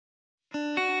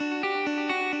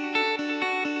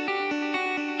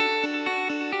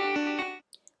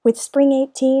With Spring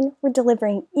 18, we're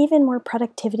delivering even more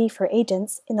productivity for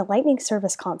agents in the Lightning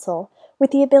Service Console with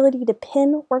the ability to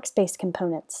pin Workspace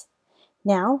components.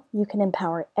 Now, you can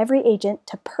empower every agent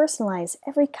to personalize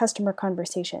every customer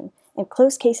conversation and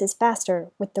close cases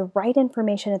faster with the right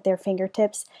information at their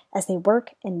fingertips as they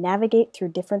work and navigate through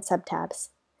different subtabs.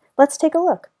 Let's take a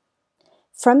look.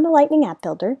 From the Lightning App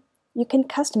Builder, you can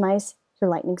customize your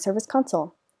Lightning Service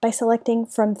Console by selecting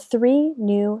from 3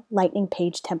 new Lightning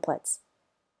page templates.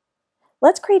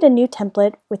 Let's create a new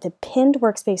template with a pinned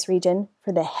workspace region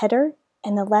for the header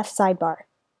and the left sidebar.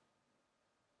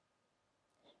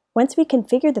 Once we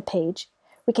configure the page,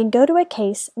 we can go to a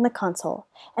case in the console,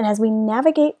 and as we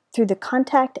navigate through the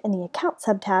Contact and the Account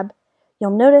subtab,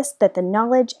 you'll notice that the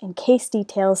knowledge and case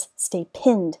details stay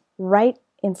pinned right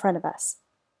in front of us.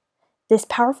 This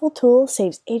powerful tool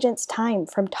saves agents time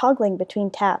from toggling between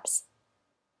tabs.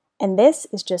 And this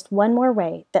is just one more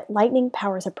way that Lightning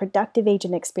powers a productive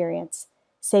agent experience,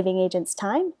 saving agents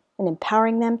time and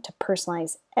empowering them to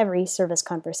personalize every service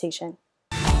conversation.